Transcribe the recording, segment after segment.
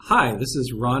Hi, this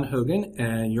is Ron Hogan,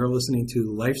 and you're listening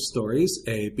to Life Stories,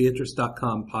 a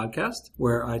Beatrice.com podcast,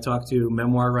 where I talk to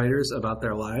memoir writers about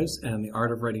their lives and the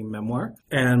art of writing memoir.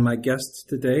 And my guest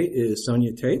today is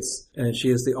Sonia Tates, and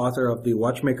she is the author of The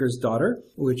Watchmaker's Daughter,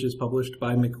 which is published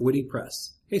by McWitty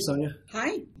Press. Hey, Sonia.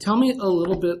 Hi. Tell me a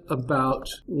little bit about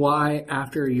why,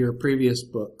 after your previous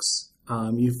books,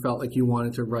 you felt like you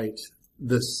wanted to write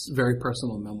this very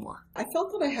personal memoir. I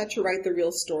felt that I had to write the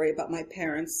real story about my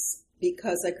parents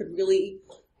because I could really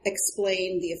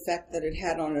explain the effect that it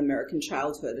had on an American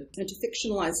childhood. And to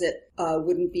fictionalize it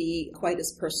wouldn't be quite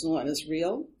as personal and as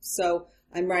real. So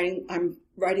I'm writing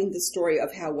the story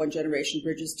of how one generation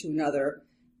bridges to another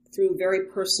through very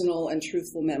personal and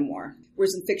truthful memoir.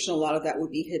 Whereas in fiction, a lot of that would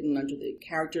be hidden under the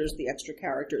characters, the extra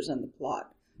characters, and the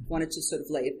plot. Wanted to sort of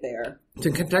lay it bare.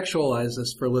 To contextualize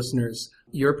this for listeners,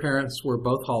 your parents were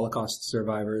both Holocaust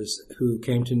survivors who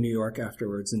came to New York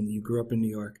afterwards, and you grew up in New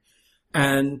York.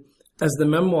 And as the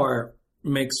memoir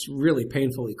makes really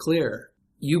painfully clear,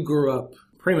 you grew up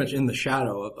pretty much in the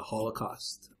shadow of the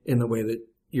Holocaust in the way that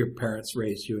your parents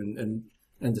raised you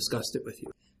and discussed it with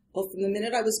you. Well, from the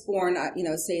minute I was born, I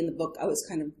say in the book, I was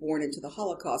kind of born into the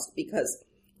Holocaust because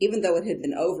even though it had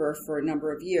been over for a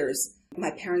number of years,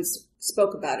 my parents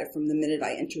spoke about it from the minute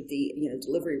I entered the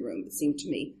delivery room. It seemed to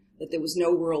me that there was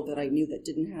no world that I knew that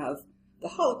didn't have the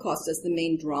Holocaust as the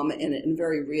main drama in it and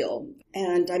very real.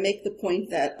 And I make the point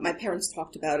that my parents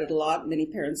talked about it a lot. Many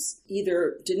parents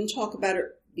either didn't talk about it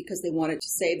because they wanted to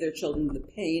save their children the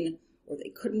pain, or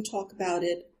they couldn't talk about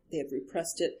it. They had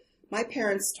repressed it. My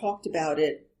parents talked about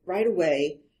it right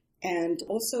away and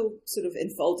also sort of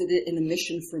enfolded it in a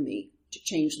mission for me to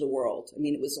change the world. I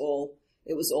mean, it was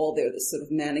all there. This sort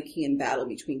of Manichaean battle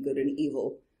between good and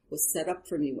evil was set up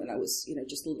for me when I was,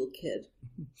 just a little kid.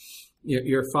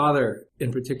 Your father,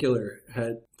 in particular,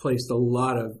 had placed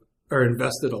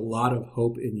invested a lot of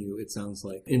hope in you, it sounds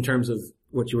like, in terms of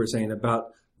what you were saying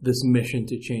about this mission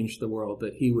to change the world,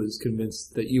 that he was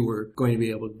convinced that you were going to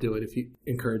be able to do it if he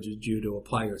encouraged you to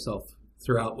apply yourself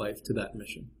throughout life to that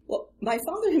mission. Well, my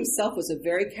father himself was a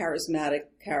very charismatic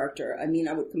character. I mean,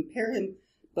 I would compare him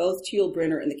both to Yul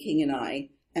Brynner in The King and I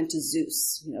and to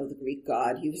Zeus, the Greek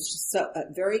god. He was just so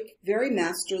very, very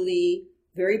masterly,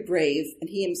 very brave, and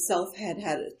he himself had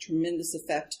a tremendous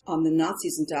effect on the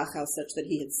Nazis in Dachau, such that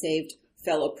he had saved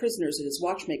fellow prisoners at his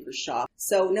watchmaker's shop.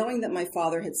 So knowing that my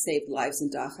father had saved lives in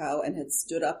Dachau and had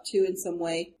stood up to, in some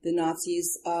way, the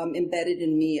Nazis, embedded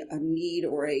in me a need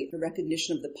or a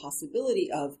recognition of the possibility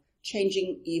of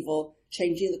changing evil,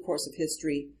 changing the course of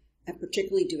history, and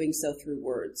particularly doing so through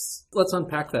words. Let's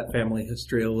unpack that family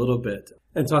history a little bit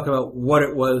and talk about what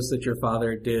it was that your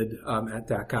father did at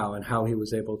Dachau and how he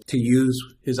was able to use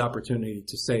his opportunity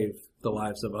to save the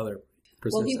lives of other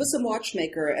prisoners. Well, he was a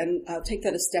watchmaker, and I'll take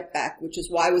that a step back, which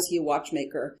is why was he a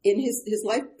watchmaker? In his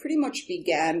life pretty much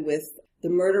began with the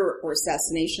murder or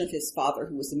assassination of his father,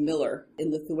 who was a miller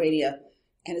in Lithuania,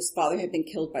 and his father had been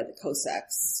killed by the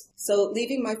Cossacks. So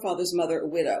leaving my father's mother a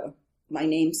widow, my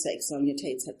namesake, Sonia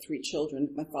Tates, had 3 children.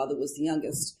 My father was the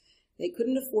youngest. They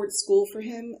couldn't afford school for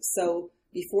him, so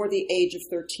before the age of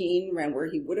 13, around where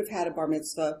he would have had a bar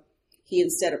mitzvah, he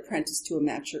instead apprenticed to a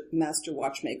master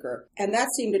watchmaker. And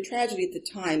that seemed a tragedy at the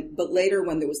time, but later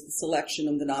when there was the selection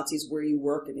of the Nazis where you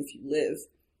work and if you live,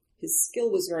 his skill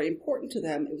was very important to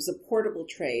them. It was a portable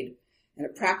trade and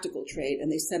a practical trade,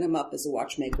 and they sent him up as a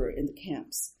watchmaker in the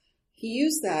camps. He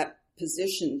used that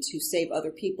position to save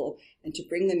other people and to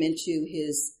bring them into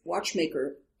his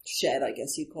watchmaker shed, I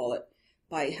guess you'd call it,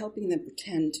 by helping them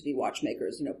pretend to be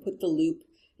watchmakers, put the loop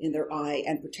in their eye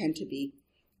and pretend to be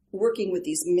working with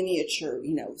these miniature,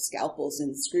 scalpels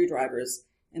and screwdrivers.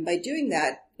 And by doing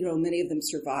that, many of them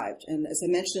survived. And as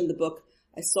I mentioned in the book,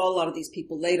 I saw a lot of these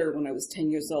people later when I was 10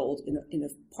 years old in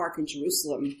a park in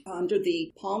Jerusalem. Under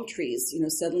the palm trees,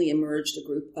 suddenly emerged a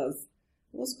group of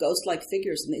almost ghost-like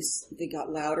figures, and they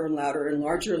got louder and louder and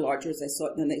larger as I saw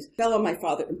it. And then they fell on my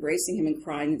father, embracing him and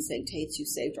crying and saying, "Tates, you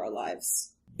saved our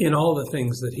lives." In all the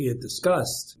things that he had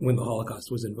discussed when the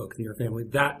Holocaust was invoked in your family,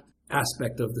 that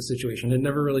aspect of the situation had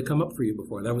never really come up for you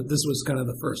before. This was kind of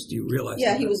the first you realized.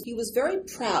 Yeah, he was very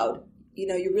proud.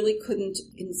 You really couldn't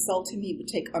insult him. He would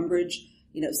take umbrage.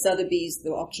 Sotheby's,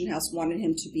 the auction house, wanted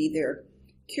him to be their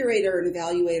curator and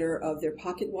evaluator of their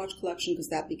pocket watch collection because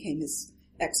that became his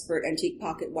expert antique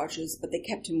pocket watches, but they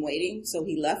kept him waiting, so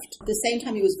he left. At the same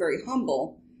time, he was very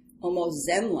humble, almost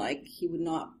Zen-like. He would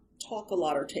not talk a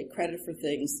lot or take credit for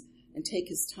things and take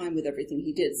his time with everything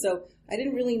he did. So I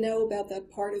didn't really know about that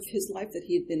part of his life, that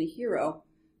he had been a hero.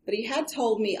 But he had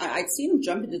told me, I'd seen him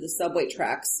jump into the subway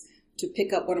tracks to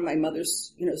pick up one of my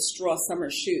mother's, straw summer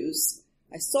shoes.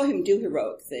 I saw him do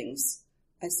heroic things.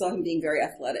 I saw him being very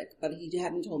athletic, but he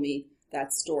hadn't told me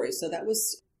that story. So that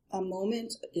was a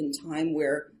moment in time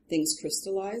where things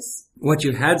crystallize. What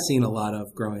you had seen a lot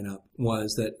of growing up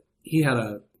was that he had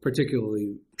a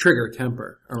particularly trigger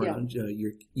temper around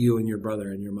you and your brother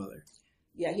and your mother.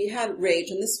 Yeah, he had rage,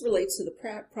 and this relates to the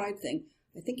pride thing.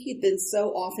 I think he'd been so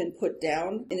often put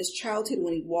down in his childhood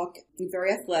when he'd walk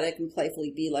very athletic and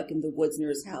playfully be like in the woods near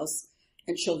his house,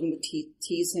 and children would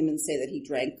tease him and say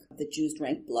that Jews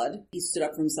drank blood. He stood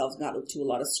up for himself, got into a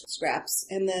lot of scraps.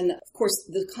 And then, of course,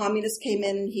 the communists came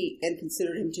in and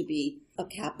considered him to be a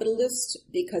capitalist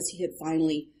because he had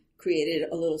finally created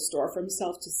a little store for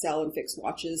himself to sell and fix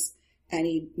watches, and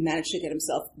he managed to get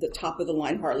himself the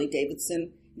top-of-the-line Harley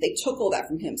Davidson. They took all that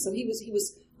from him. So he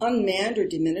was unmanned or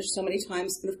diminished so many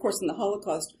times. And, of course, in the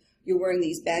Holocaust, you're wearing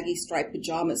these baggy striped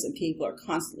pajamas, and people are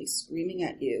constantly screaming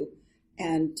at you.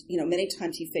 And, many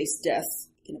times he faced death,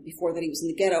 before that he was in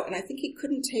the ghetto. And I think he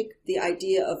couldn't take the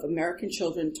idea of American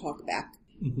children talk back.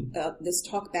 This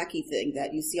talk backy thing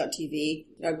that you see on TV.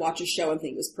 I'd watch a show and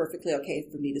think it was perfectly okay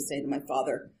for me to say to my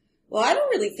father, well, I don't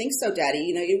really think so, Daddy.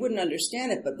 You wouldn't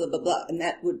understand it, but blah, blah, blah. And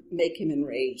that would make him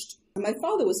enraged. And my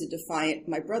brother was a defiant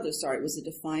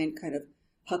kind of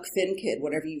Huck Finn kid.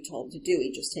 Whatever you told him to do,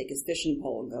 he'd just take his fishing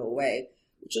pole and go away,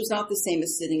 which was not the same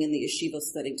as sitting in the yeshiva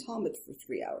studying Talmud for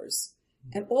 3 hours.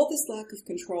 And all this lack of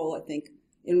control, I think,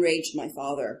 enraged my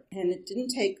father. And it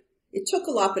took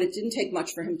a lot, but it didn't take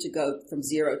much for him to go from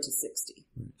 0 to 60.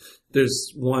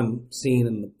 There's one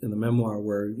scene in the memoir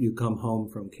where you come home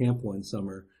from camp one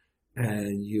summer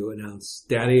and you announce,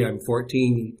 Daddy, I'm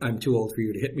 14. I'm too old for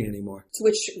you to hit me anymore. To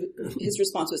which his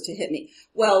response was to hit me.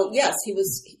 Well, yes,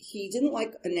 he didn't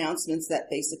like announcements that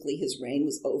basically his reign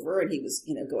was over and he was,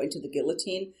 going to the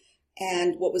guillotine.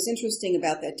 And what was interesting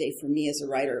about that day for me as a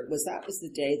writer was that was the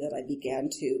day that I began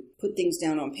to put things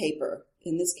down on paper.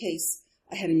 In this case,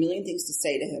 I had a million things to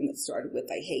say to him that started with,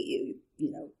 I hate you,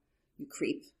 you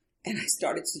creep. And I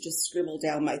started to just scribble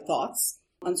down my thoughts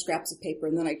on scraps of paper.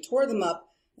 And then I tore them up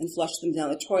and flushed them down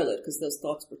the toilet because those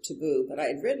thoughts were taboo. But I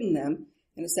had written them.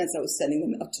 In a sense, I was sending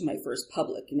them up to my first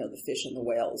public, the fish and the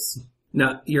whales.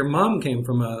 Now, your mom came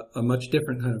from a much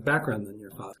different kind of background than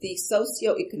your father. The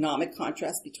socioeconomic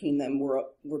contrast between them were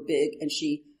big, and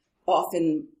she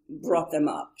often brought them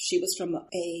up. She was from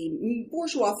a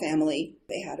bourgeois family.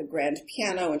 They had a grand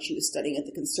piano, and she was studying at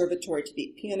the conservatory to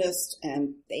be a pianist,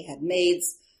 and they had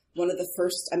maids. One of the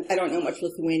first, I don't know much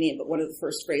Lithuanian, but one of the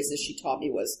first phrases she taught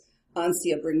me was,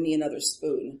 Ansia, bring me another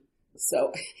spoon.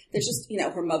 So there's just,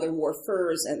 her mother wore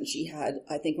furs, and she had,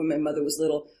 I think when my mother was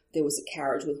little, there was a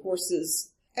carriage with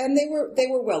horses, and they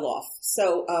were well off.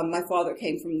 So my father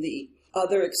came from the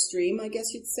other extreme, I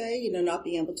guess you'd say, not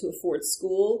being able to afford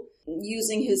school,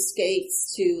 using his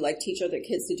skates to teach other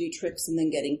kids to do tricks and then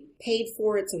getting paid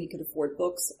for it so he could afford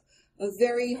books. A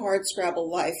very hard scrabble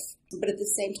life, but at the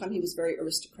same time he was very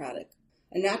aristocratic.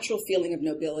 A natural feeling of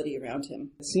nobility around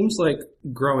him. It seems like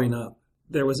growing up,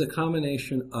 there was a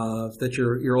combination of that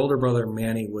your older brother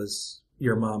Manny was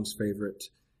your mom's favorite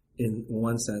in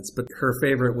one sense, but her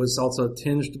favorite was also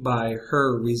tinged by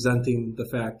her resenting the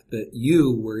fact that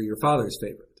you were your father's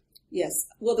favorite. Yes.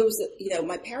 Well, there was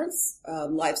my parents'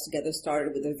 lives together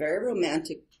started with a very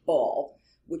romantic ball,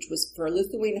 which was for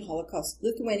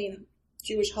Lithuanian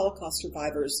Jewish Holocaust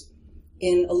survivors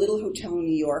in a little hotel in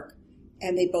New York.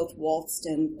 And they both waltzed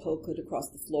and polkaed across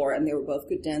the floor, and they were both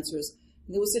good dancers.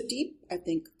 And there was a deep, I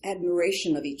think,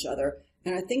 admiration of each other.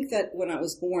 And I think that when I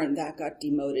was born, that got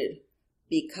demoted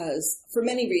because for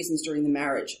many reasons during the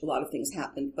marriage, a lot of things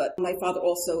happened. But my father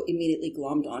also immediately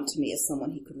glommed onto me as someone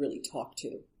he could really talk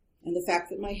to. And the fact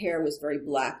that my hair was very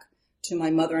black to my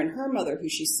mother and her mother, who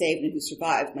she saved and who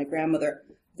survived, my grandmother,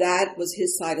 that was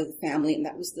his side of the family, and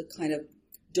that was the kind of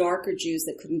darker Jews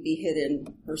that couldn't be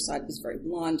hidden. Her side was very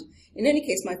blonde. In any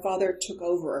case, my father took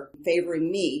over,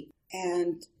 favoring me.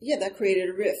 And that created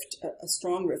a rift, a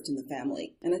strong rift in the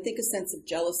family. And I think a sense of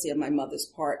jealousy on my mother's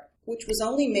part, which was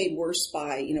only made worse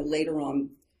by, later on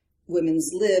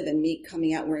women's lib and me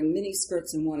coming out wearing mini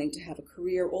skirts and wanting to have a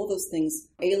career. All those things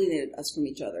alienated us from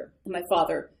each other. And my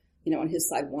father, on his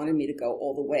side wanted me to go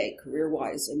all the way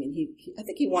career-wise. I mean, I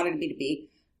think he wanted me to be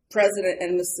president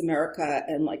and Miss America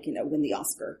and win the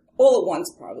Oscar all at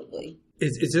once, probably.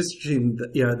 It's interesting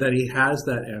that he has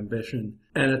that ambition,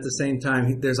 and at the same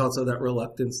time, there's also that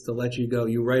reluctance to let you go.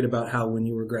 You write about how when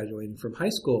you were graduating from high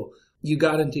school, you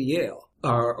got into Yale,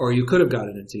 or you could have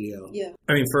gotten into Yale. Yeah.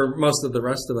 I mean, for most of the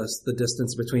rest of us, the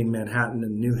distance between Manhattan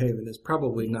and New Haven is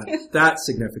probably not that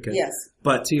significant. Yes.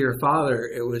 But to your father,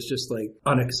 it was just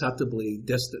unacceptably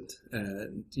distant,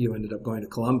 and you ended up going to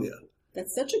Columbia.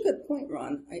 That's such a good point,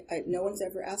 Ron. No one's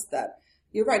ever asked that.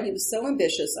 You're right. He was so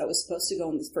ambitious. I was supposed to go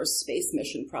on this first space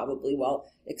mission probably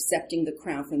while accepting the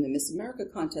crown from the Miss America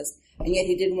contest, and yet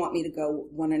he didn't want me to go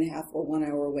 1.5 or 1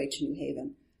 hour away to New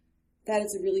Haven. That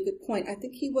is a really good point. I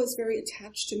think he was very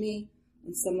attached to me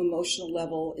on some emotional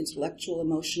level, intellectual,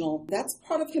 emotional. That's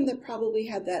part of him that probably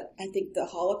had that, I think, the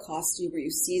Holocaust where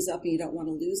you seize up and you don't want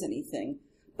to lose anything.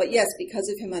 But yes, because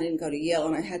of him, I didn't go to Yale,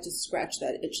 and I had to scratch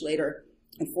that itch later.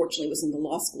 Unfortunately, it was in the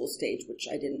law school stage, which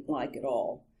I didn't like at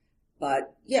all.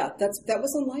 But yeah, that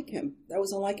was unlike him. That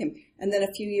was unlike him. And then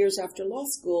a few years after law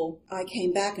school, I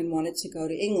came back and wanted to go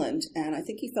to England. And I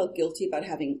think he felt guilty about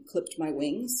having clipped my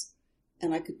wings.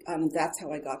 And that's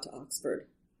how I got to Oxford.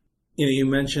 You know, you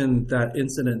mentioned that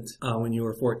incident when you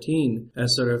were 14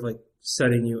 as sort of like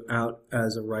setting you out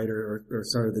as a writer or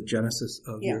sort of the genesis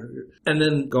of your, and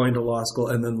then going to law school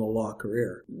and then the law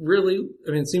career. Really,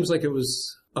 I mean, it seems like it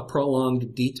was a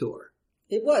prolonged detour.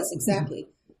 It was, exactly.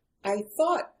 I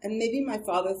thought, and maybe my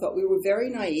father thought, we were very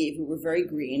naive, we were very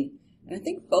green, and I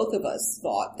think both of us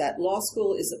thought that law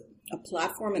school is a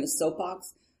platform and a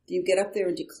soapbox that you get up there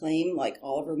and declaim like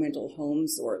Oliver Wendell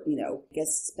Holmes or, I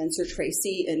guess Spencer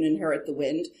Tracy in Inherit the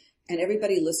Wind, and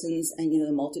everybody listens and,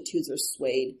 the multitudes are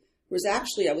swayed. Whereas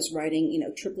actually I was writing,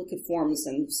 triplicate forms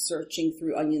and searching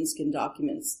through onion skin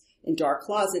documents in dark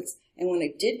closets, and when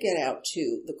I did get out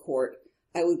to the court,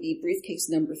 I would be briefcase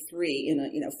number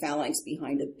 3 in a phalanx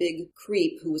behind a big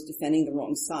creep who was defending the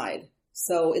wrong side.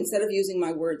 So instead of using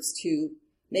my words to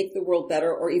make the world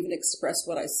better or even express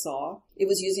what I saw, it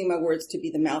was using my words to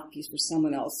be the mouthpiece for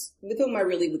someone else with whom I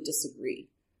really would disagree.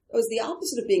 It was the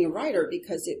opposite of being a writer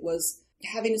because it was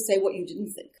having to say what you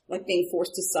didn't think, like being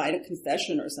forced to sign a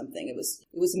confession or something. It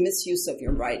was a misuse of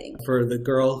your writing. For the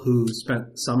girl who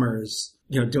spent summers,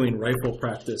 doing rifle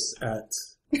practice at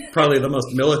probably the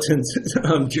most militant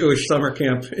Jewish summer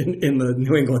camp in the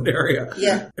New England area.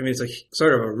 Yeah. I mean, it's a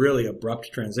sort of a really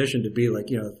abrupt transition to be like,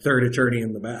 third attorney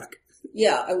in the back.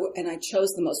 Yeah, and I chose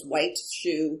the most white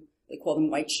shoe, they call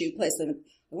them white shoe place. And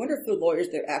I wonder if the lawyers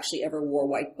there actually ever wore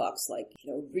white bucks, like,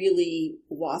 really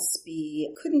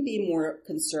waspy, couldn't be more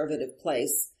conservative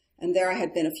place. And there I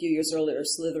had been a few years earlier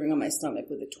slithering on my stomach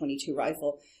with a .22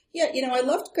 rifle. Yeah, I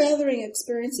loved gathering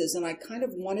experiences, and I kind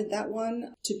of wanted that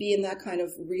one to be in that kind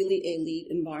of really elite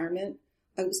environment.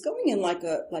 I was going in like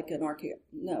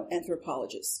an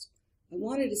anthropologist. I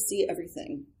wanted to see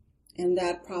everything, and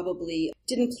that probably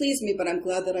didn't please me, but I'm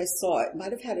glad that I saw it.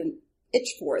 Might have had an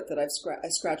itch for it that I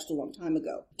scratched a long time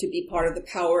ago, to be part of the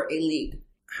power elite.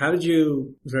 How did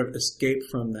you sort of escape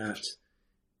from that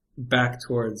back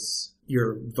towards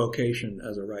your vocation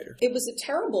as a writer? It was a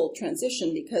terrible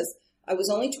transition because I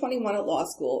was only 21 at law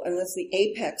school, and that's the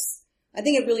apex. I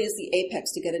think it really is the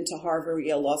apex to get into Harvard or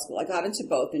Yale Law School. I got into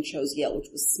both and chose Yale, which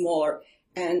was smaller,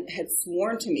 and had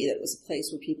sworn to me that it was a place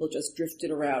where people just drifted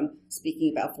around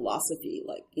speaking about philosophy,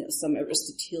 like, some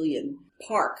Aristotelian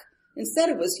park. Instead,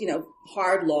 it was,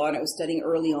 hard law, and I was studying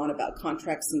early on about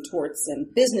contracts and torts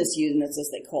and business units, as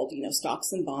they called,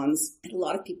 stocks and bonds. And a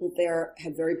lot of people there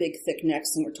had very big, thick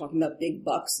necks and were talking about big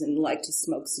bucks and liked to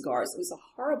smoke cigars. It was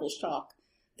a horrible shock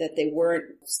that they weren't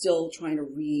still trying to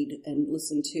read and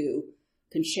listen to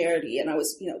Concerti. And I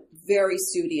was, very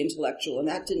sooty intellectual, and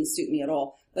that didn't suit me at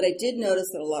all. But I did notice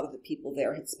that a lot of the people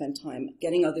there had spent time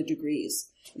getting other degrees.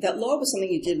 That law was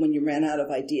something you did when you ran out of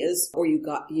ideas, or you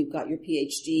got your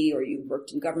PhD, or you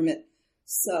worked in government.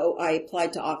 So I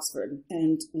applied to Oxford,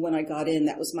 and when I got in,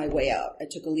 that was my way out. I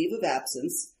took a leave of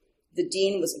absence. The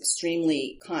dean was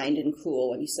extremely kind and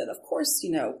cool, and he said, of course,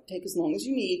 take as long as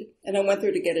you need. And I went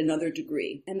there to get another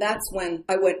degree. And that's when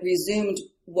I resumed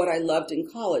what I loved in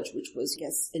college, which was, I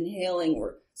guess, inhaling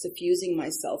or suffusing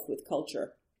myself with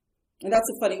culture. And that's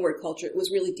a funny word, culture. It was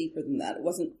really deeper than that. It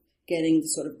wasn't getting the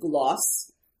sort of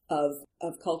gloss of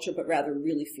culture, but rather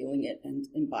really feeling it and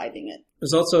imbibing it.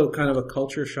 There's also kind of a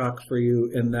culture shock for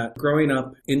you in that growing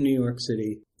up in New York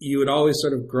City, you had always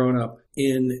sort of grown up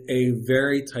in a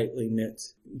very tightly knit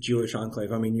Jewish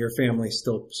enclave. I mean, your family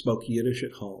still spoke Yiddish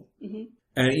at home. Mm-hmm.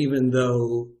 And even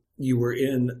though you were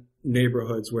in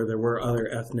neighborhoods where there were other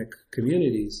ethnic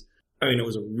communities, I mean, it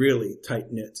was a really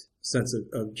tight-knit sense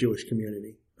of Jewish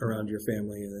community around your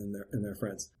family and their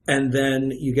friends. And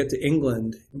then you get to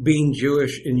England. Being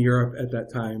Jewish in Europe at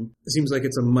that time, it seems like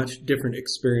it's a much different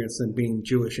experience than being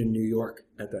Jewish in New York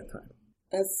at that time.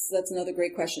 That's another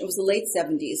great question. It was the late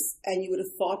 70s, and you would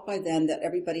have thought by then that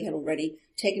everybody had already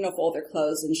taken off all their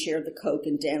clothes and shared the Coke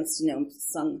and danced,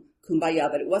 sung Kumbaya,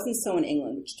 but it wasn't so in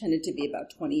England, which tended to be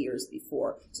about 20 years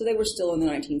before. So they were still in the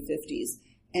 1950s.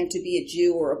 And to be a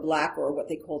Jew or a black or what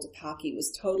they called a Paki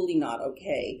was totally not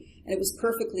okay. And it was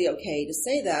perfectly okay to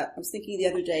say that. I was thinking the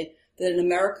other day that in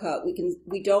America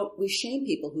we shame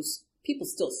people who people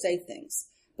still say things,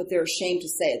 but they're ashamed to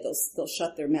say it. They'll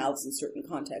shut their mouths in certain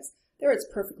contexts. There it's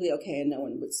perfectly okay and no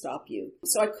one would stop you.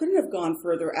 So I couldn't have gone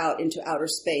further out into outer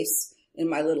space in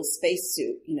my little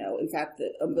spacesuit. In fact,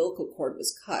 the umbilical cord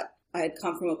was cut. I had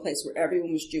come from a place where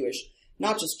everyone was Jewish,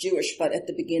 not just Jewish, but at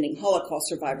the beginning, Holocaust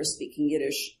survivors speaking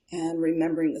Yiddish and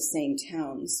remembering the same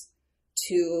towns,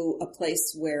 to a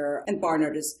place where, and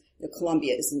Barnard is,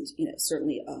 Columbia isn't,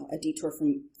 certainly a detour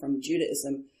from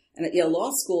Judaism. And at Yale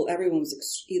Law School, everyone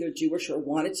was either Jewish or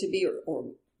wanted to be, or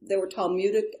they were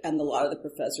Talmudic, and a lot of the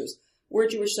professors were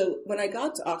Jewish. So when I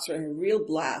got to Oxford, I had a real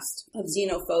blast of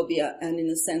xenophobia and, in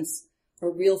a sense, a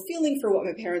real feeling for what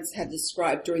my parents had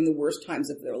described during the worst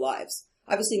times of their lives.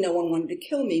 Obviously, no one wanted to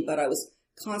kill me, but I was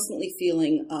constantly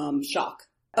feeling shock.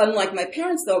 Unlike my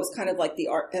parents, though, I was kind of like the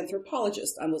art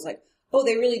anthropologist. I was like, oh,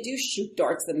 they really do shoot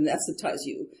darts that anesthetize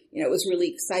you. It was really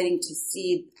exciting to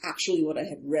see actually what I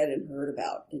had read and heard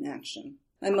about in action.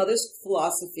 My mother's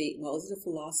philosophy, well, is it a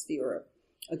philosophy or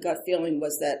a gut feeling,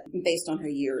 was that, based on her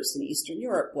years in Eastern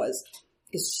Europe,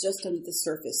 it's just under the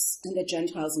surface. And that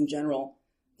Gentiles in general,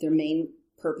 their main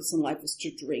purpose in life was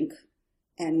to drink,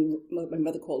 and what my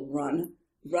mother called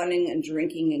running and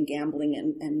drinking and gambling,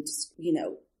 and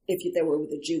if they were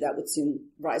with a Jew, that would soon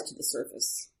rise to the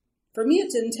surface. For me,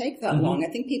 it didn't take that long.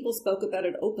 I think people spoke about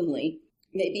it openly,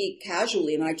 maybe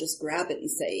casually, and I just grab it and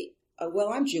say, oh, well,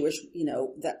 I'm Jewish,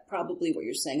 that probably what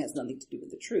you're saying has nothing to do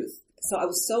with the truth. So I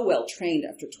was so well trained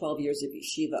after 12 years of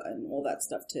yeshiva and all that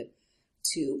stuff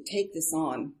to take this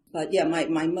on. But yeah,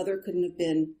 my mother couldn't have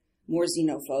been more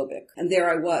xenophobic. And there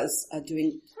I was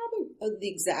doing probably the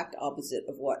exact opposite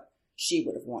of what she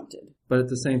would have wanted. But at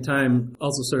the same time,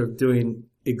 also sort of doing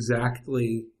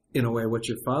exactly, in a way, what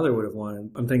your father would have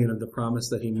wanted. I'm thinking of the promise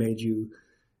that he made you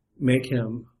make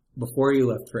him before you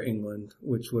left for England,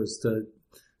 which was to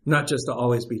not just to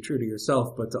always be true to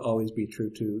yourself, but to always be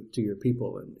true to your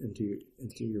people and to your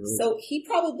religion. So he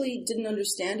probably didn't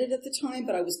understand it at the time,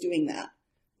 but I was doing that.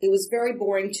 It was very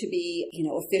boring to be,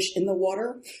 a fish in the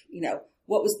water.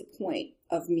 What was the point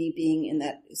of me being in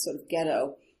that sort of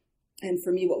ghetto? And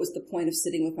for me, what was the point of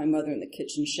sitting with my mother in the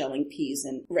kitchen shelling peas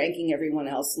and ranking everyone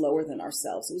else lower than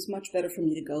ourselves? It was much better for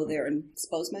me to go there and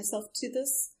expose myself to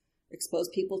this, expose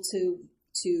people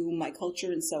to my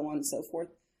culture and so on and so forth.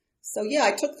 So yeah,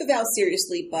 I took the vow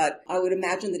seriously, but I would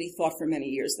imagine that he thought for many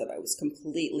years that I was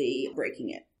completely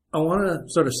breaking it. I want to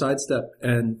sort of sidestep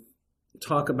and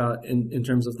talk about in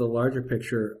terms of the larger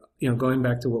picture, going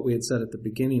back to what we had said at the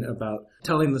beginning about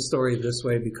telling the story this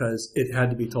way because it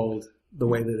had to be told the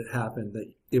way that it happened,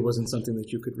 that it wasn't something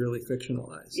that you could really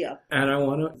fictionalize. Yeah. And I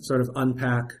want to sort of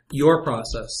unpack your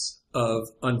process of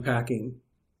unpacking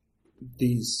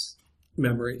these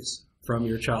memories from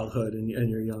your childhood and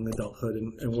your young adulthood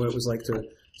and what it was like to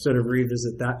sort of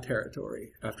revisit that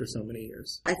territory after so many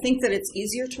years. I think that it's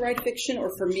easier to write fiction,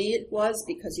 or for me it was,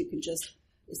 because you can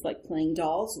it's like playing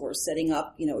dolls or setting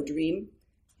up, a dream,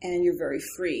 and you're very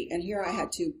free. And here I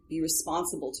had to be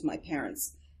responsible to my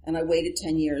parents. And I waited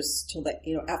 10 years till that,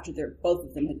 after both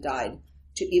of them had died,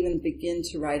 to even begin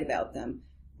to write about them.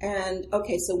 And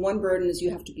okay, so one burden is you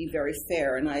have to be very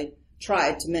fair. And I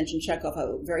tried to mention Chekhov. I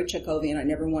was very Chekhovian. I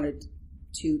never wanted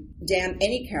to damn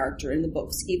any character in the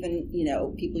books, even,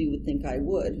 people you would think I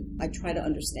would. I try to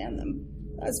understand them.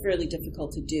 That's fairly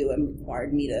difficult to do and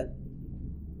required me to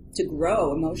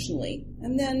grow emotionally.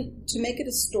 And then to make it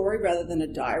a story rather than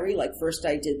a diary, like first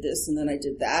I did this and then I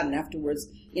did that, and afterwards,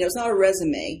 it's not a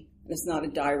resume, and it's not a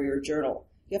diary or a journal.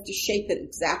 You have to shape it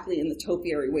exactly in the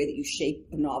topiary way that you shape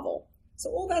a novel. So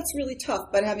all that's really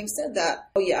tough. But having said that,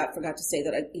 oh yeah, I forgot to say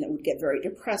that I would get very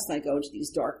depressed and I'd go into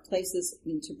these dark places.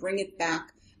 To bring it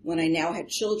back when I now had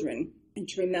children and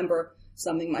to remember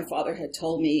something my father had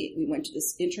told me. We went to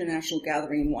this international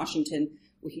gathering in Washington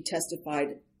where he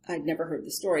testified, I'd never heard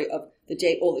the story, of the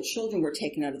day all the children were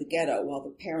taken out of the ghetto while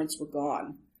the parents were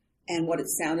gone, and what it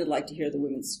sounded like to hear the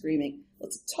women screaming.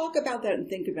 Let's talk about that and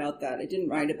think about that. I didn't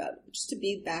write about it. Just to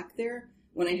be back there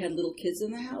when I had little kids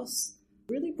in the house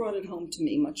really brought it home to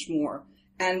me much more,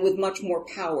 and with much more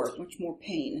power, much more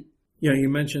pain. You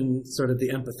mentioned sort of the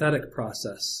empathetic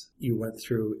process you went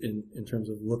through in terms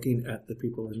of looking at the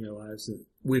people in your lives. And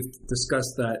we've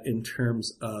discussed that in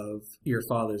terms of your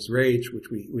father's rage, which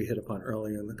we hit upon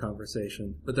earlier in the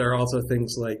conversation. But there are also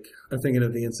things like, I'm thinking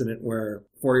of the incident where,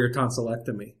 for your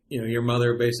tonsillectomy, your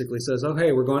mother basically says, oh,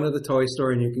 hey, we're going to the toy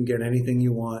store and you can get anything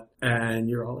you want. And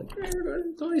you're all like, hey, we're going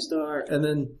to the toy store. And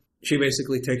then she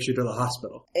basically takes you to the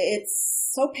hospital. It's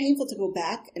so painful to go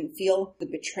back and feel the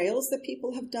betrayals that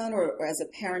people have done, or as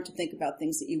a parent to think about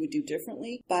things that you would do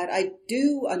differently. But I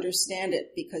do understand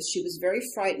it because she was very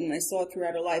frightened. I saw it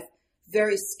throughout her life,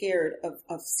 very scared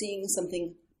of seeing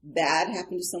something bad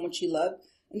happened to someone she loved.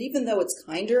 And even though it's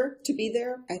kinder to be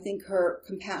there, I think her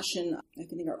compassion,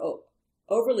 her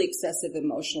overly excessive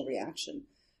emotional reaction,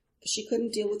 she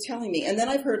couldn't deal with telling me. And then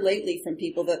I've heard lately from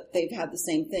people that they've had the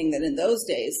same thing, that in those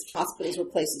days, hospitals were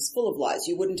places full of lies.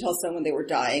 You wouldn't tell someone they were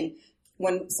dying.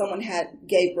 When someone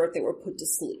gave birth, they were put to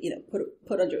sleep,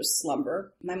 put under a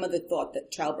slumber. My mother thought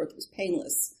that childbirth was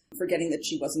painless, forgetting that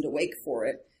she wasn't awake for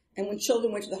it. And when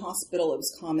children went to the hospital, it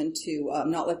was common to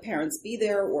not let parents be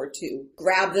there or to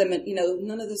grab them, and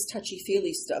none of this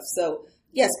touchy-feely stuff. So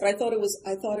yes, but I thought it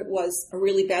was a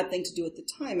really bad thing to do at the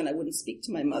time, and I wouldn't speak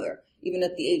to my mother. Even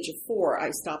at the age of 4, I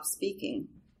stopped speaking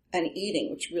and eating,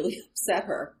 which really upset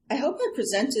her. I hope I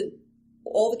presented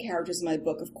all the characters in my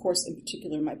book, of course, in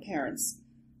particular my parents,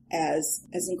 as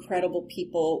incredible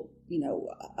people.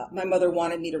 My mother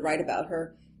wanted me to write about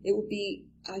her.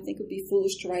 I think it would be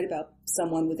foolish to write about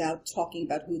someone without talking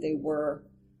about who they were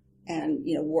and,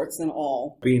 warts and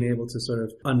all. Being able to sort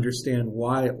of understand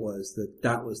why it was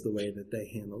that was the way that they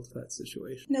handled that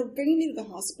situation. Bringing me to the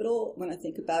hospital, when I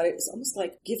think about it, is almost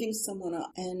like giving someone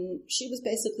up. And she was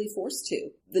basically forced to.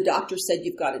 The doctor said,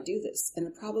 you've got to do this. And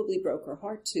it probably broke her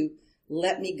heart to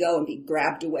let me go and be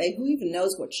grabbed away. Who even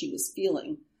knows what she was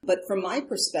feeling? But from my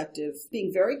perspective,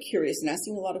 being very curious and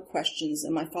asking a lot of questions,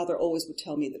 and my father always would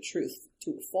tell me the truth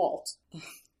to a fault.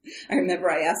 I remember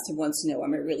I asked him once,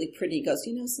 am I really pretty? He goes,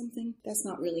 something? That's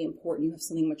not really important. You have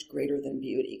something much greater than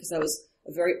beauty. Because I was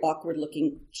a very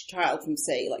awkward-looking child from,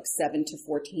 say, like 7 to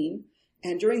 14.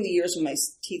 And during the years when my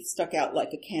teeth stuck out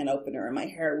like a can opener and my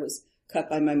hair was cut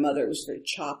by my mother, it was very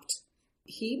chopped,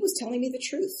 he was telling me the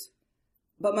truth.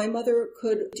 But my mother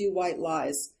could do white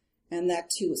lies. And that,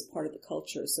 too, was part of the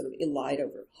culture, sort of lied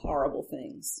over horrible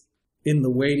things. In the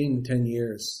waiting 10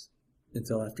 years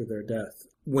until after their death,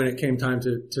 when it came time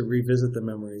to revisit the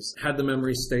memories, had the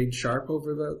memories stayed sharp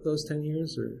over those 10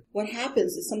 years? Or what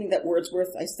happens is something that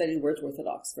I studied Wordsworth at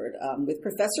Oxford, with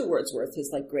Professor Wordsworth,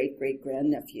 his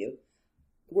great-great-grandnephew.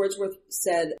 Wordsworth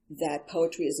said that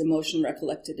poetry is emotion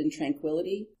recollected in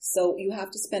tranquility. So you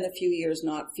have to spend a few years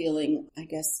not feeling,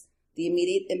 the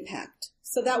immediate impact.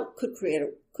 So that could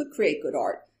create good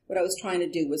art. What I was trying to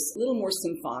do was a little more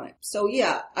symphonic. So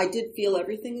yeah, I did feel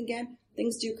everything again.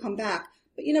 Things do come back.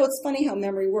 But it's funny how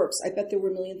memory works. I bet there were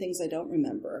a million things I don't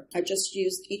remember. I just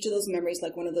used each of those memories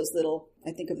like one of those little,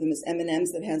 I think of them as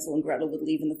M&Ms that Hansel and Gretel would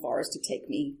leave in the forest to take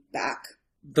me back.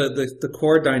 The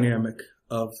core dynamic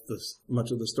of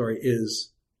much of the story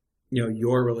is,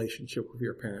 your relationship with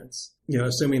your parents.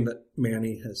 Assuming that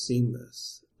Manny has seen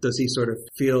this, does he sort of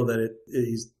feel that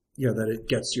that it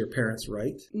gets your parents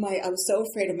right? I was so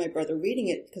afraid of my brother reading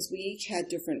it because we each had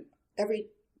every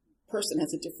person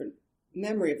has a different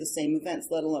memory of the same events,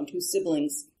 let alone two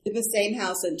siblings in the same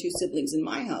house and two siblings in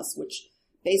my house, which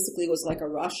basically was like a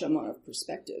Rashomon of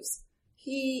perspectives.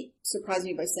 He surprised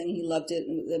me by saying he loved it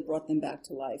and then brought them back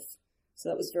to life. So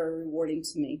that was very rewarding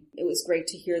to me. It was great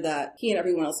to hear that he and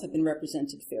everyone else have been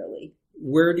represented fairly.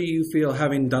 Where do you feel,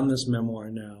 having done this memoir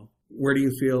now, where do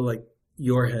you feel like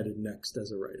you're headed next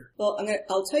as a writer? Well,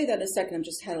 I'll tell you that in a second. I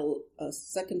just had a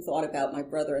second thought about my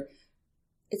brother.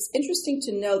 It's interesting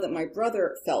to know that my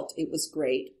brother felt it was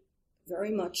great,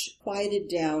 very much quieted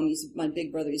down. He's my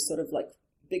big brother. He's sort of like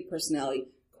big personality,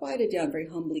 quieted down, very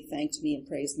humbly thanked me and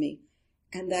praised me.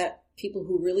 And that people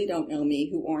who really don't know me,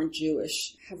 who aren't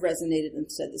Jewish, have resonated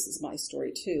and said, this is my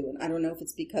story too. And I don't know if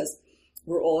it's because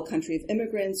we're all a country of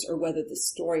immigrants or whether the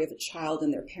story of a child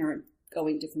and their parent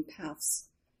going different paths,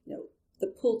 the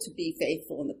pull to be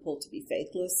faithful and the pull to be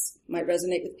faithless might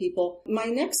resonate with people. My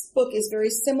next book is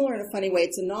very similar in a funny way.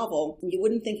 It's a novel. You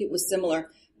wouldn't think it was similar,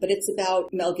 but it's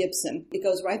about Mel Gibson. It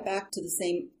goes right back to the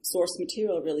same source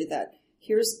material, really, that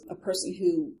here's a person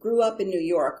who grew up in New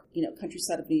York,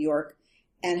 countryside of New York,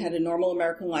 and had a normal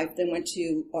American life, then went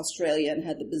to Australia and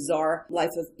had the bizarre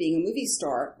life of being a movie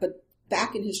star. But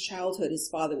back in his childhood, his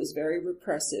father was very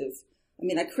repressive.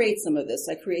 I create some of this.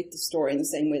 I create the story in the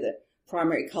same way that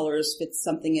Primary Colors fits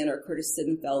something in, or Curtis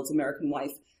Sittenfeld's American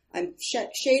Wife. I'm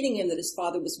shading him that his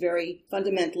father was very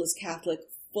fundamentalist Catholic,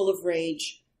 full of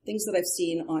rage. Things that I've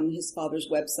seen on his father's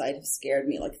website have scared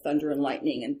me, like thunder and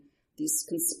lightning and these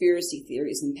conspiracy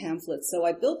theories and pamphlets. So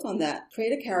I built on that,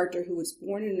 create a character who was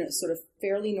born in a sort of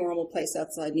fairly normal place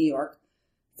outside New York,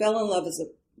 fell in love as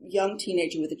a young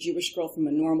teenager with a Jewish girl from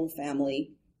a normal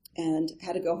family, and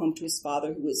had to go home to his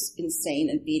father, who was insane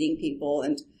and beating people,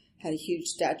 and had a huge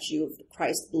statue of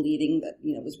Christ bleeding that,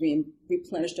 was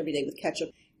replenished every day with ketchup,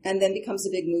 and then becomes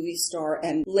a big movie star,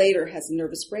 and later has a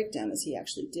nervous breakdown, as he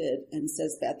actually did, and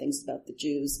says bad things about the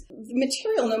Jews. The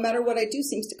material, no matter what I do,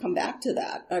 seems to come back to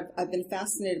that. I've been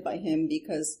fascinated by him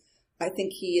because I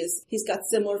think he's got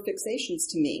similar fixations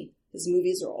to me. His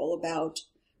movies are all about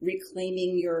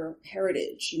reclaiming your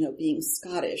heritage, being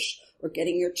Scottish or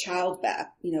getting your child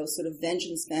back, sort of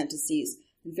vengeance fantasies,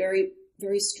 very,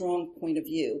 very strong point of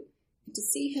view. And to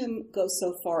see him go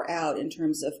so far out in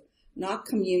terms of not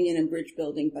communion and bridge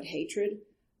building, but hatred,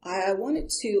 I wanted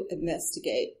to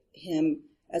investigate him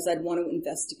as I'd want to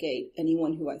investigate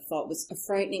anyone who I thought was a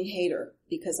frightening hater,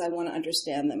 because I want to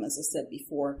understand them, as I said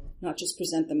before, not just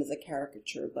present them as a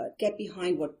caricature, but get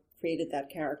behind what created that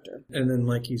character. And then,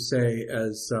 like you say,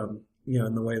 as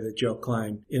in the way that Joe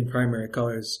Klein in Primary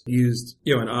Colors used,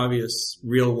 an obvious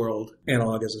real world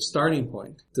analog as a starting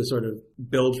point to sort of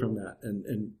build from that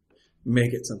and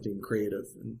make it something creative.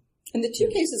 And the two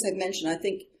cases I mentioned, I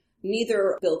think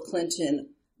neither Bill Clinton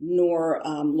nor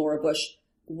Laura Bush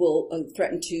will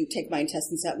threaten to take my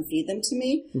intestines out and feed them to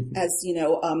me, as,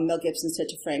 Mel Gibson said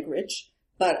to Frank Rich.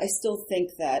 But I still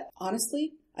think that,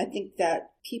 honestly, I think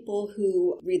that people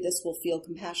who read this will feel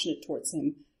compassionate towards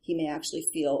him. He may actually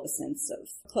feel a sense of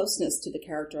closeness to the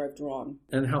character I've drawn.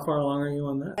 And how far along are you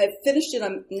on that? I've finished it.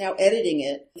 I'm now editing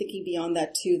it, thinking beyond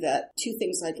that, too, that two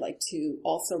things I'd like to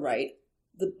also write.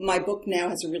 My book now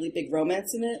has a really big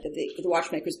romance in it. The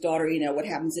Watchmaker's Daughter, what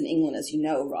happens in England, as you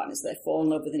know, Ron, is that I fall in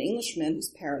love with an Englishman whose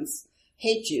parents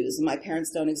hate Jews, and my parents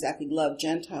don't exactly love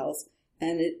Gentiles.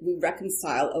 And we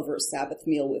reconcile over a Sabbath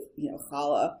meal with,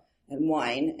 challah and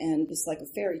wine, and it's like a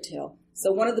fairy tale.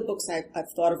 So one of the books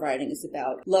I've thought of writing is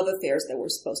about love affairs that were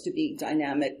supposed to be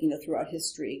dynamic, throughout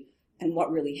history, and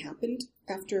what really happened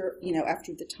after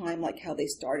the time, like how they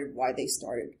started, why they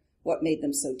started, what made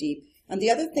them so deep. And the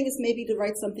other thing is maybe to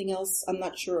write something else, I'm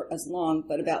not sure as long,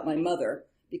 but about my mother,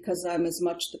 because I'm as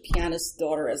much the pianist's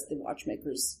daughter as the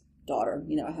watchmaker's daughter.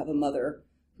 I have a mother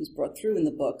who's brought through in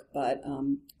the book, but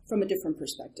from a different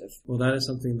perspective. Well, that is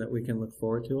something that we can look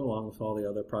forward to along with all the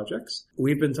other projects.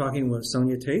 We've been talking with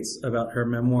Sonia Tates about her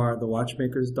memoir, The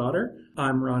Watchmaker's Daughter.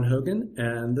 I'm Ron Hogan,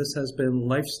 and this has been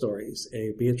Life Stories,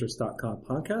 a Beatrice.com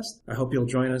podcast. I hope you'll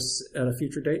join us at a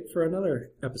future date for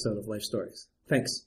another episode of Life Stories. Thanks.